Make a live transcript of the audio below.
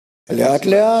לאט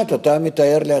לאט אתה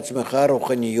מתאר לעצמך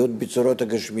רוחניות בצורות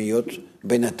הגשמיות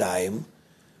בינתיים.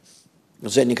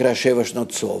 זה נקרא 7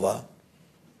 שנות שובע,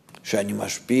 שאני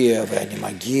משפיע ואני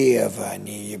מגיע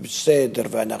ואני בסדר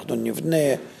ואנחנו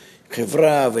נבנה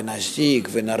חברה ונשיג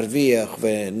ונרוויח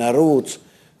ונרוץ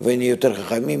ונהיה יותר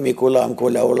חכמים מכולם,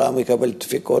 כל העולם יקבל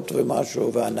דפיקות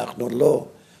ומשהו ואנחנו לא,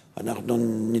 אנחנו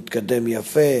נתקדם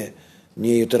יפה,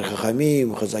 נהיה יותר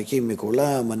חכמים, חזקים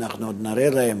מכולם, אנחנו עוד נראה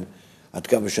להם עד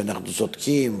כמה שאנחנו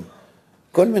צודקים.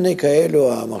 כל מיני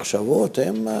כאלו המחשבות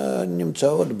הן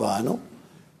נמצאות בנו,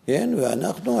 כן?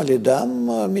 ואנחנו על ידם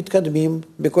מתקדמים,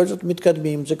 בכל זאת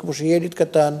מתקדמים, זה כמו שילד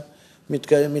קטן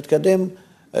מתקדם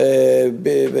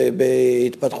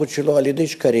בהתפתחות שלו על ידי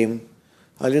שקרים,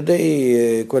 על ידי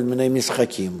כל מיני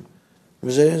משחקים,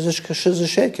 וזה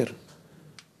שקר.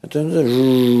 אתה יודע,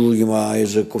 עם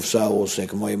איזה קופסה הוא עושה,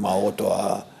 כמו עם האוטו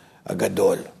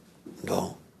הגדול.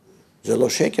 לא, זה לא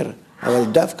שקר, אבל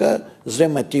דווקא זה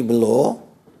מתאים לו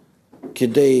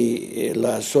כדי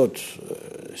לעשות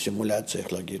סימולציה,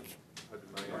 איך להגיד,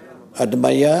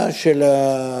 הדמיה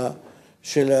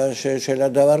של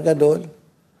הדבר גדול.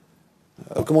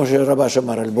 כמו שרבש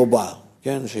אמר על בובה,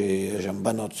 כן, שיש שם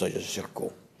בנות שיחקו.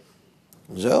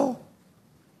 זהו.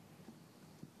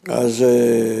 אז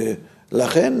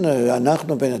לכן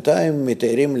אנחנו בינתיים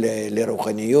מתארים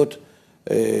לרוחניות,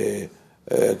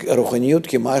 רוחניות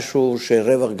כמשהו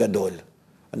של רווח גדול.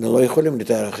 אנחנו לא יכולים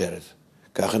לתאר אחרת.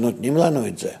 ככה נותנים לנו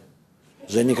את זה.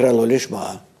 זה נקרא לא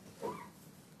לשמה.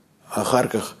 אחר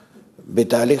כך,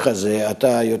 בתהליך הזה,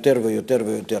 אתה יותר ויותר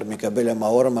ויותר מקבל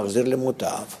המאור המחזיר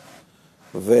למוטב,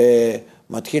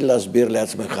 ומתחיל להסביר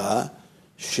לעצמך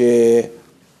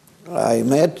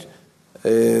שהאמת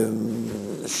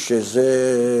שזה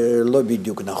לא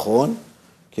בדיוק נכון,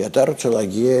 כי אתה רוצה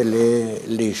להגיע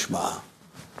לשמה,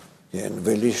 כן?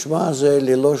 ולשמה זה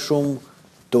ללא שום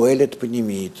תועלת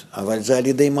פנימית, אבל זה על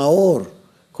ידי מאור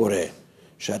קורה,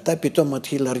 שאתה פתאום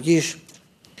מתחיל להרגיש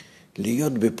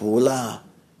להיות בפעולה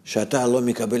שאתה לא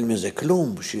מקבל מזה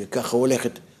כלום, שככה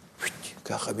הולכת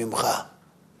ככה ממך.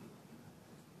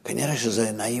 כנראה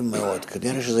שזה נעים מאוד,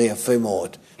 כנראה שזה יפה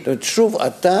מאוד. זאת אומרת, שוב,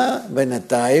 אתה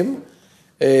בינתיים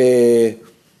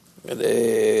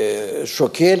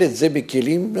שוקל את זה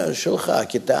בכלים שלך,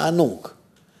 כתענוג.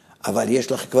 אבל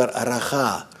יש לך כבר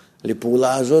הערכה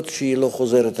לפעולה הזאת שהיא לא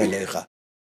חוזרת עליך.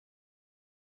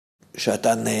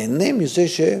 שאתה נהנה מזה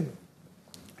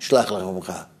ששלח לך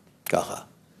ממך, ככה,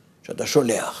 שאתה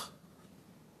שולח.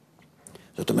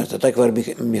 זאת אומרת, אתה כבר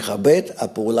מכבד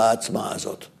הפעולה עצמה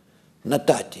הזאת.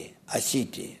 נתתי,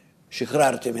 עשיתי,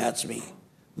 שחררתי מעצמי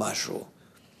משהו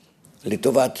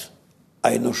לטובת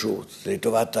האנושות,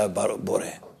 לטובת הבורא.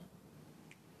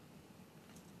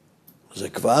 זה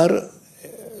כבר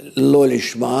לא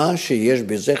לשמה שיש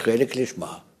בזה חלק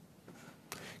לשמה.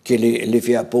 כי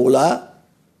לפי הפעולה,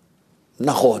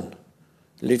 נכון.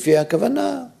 לפי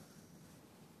הכוונה,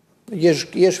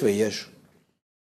 יש ויש.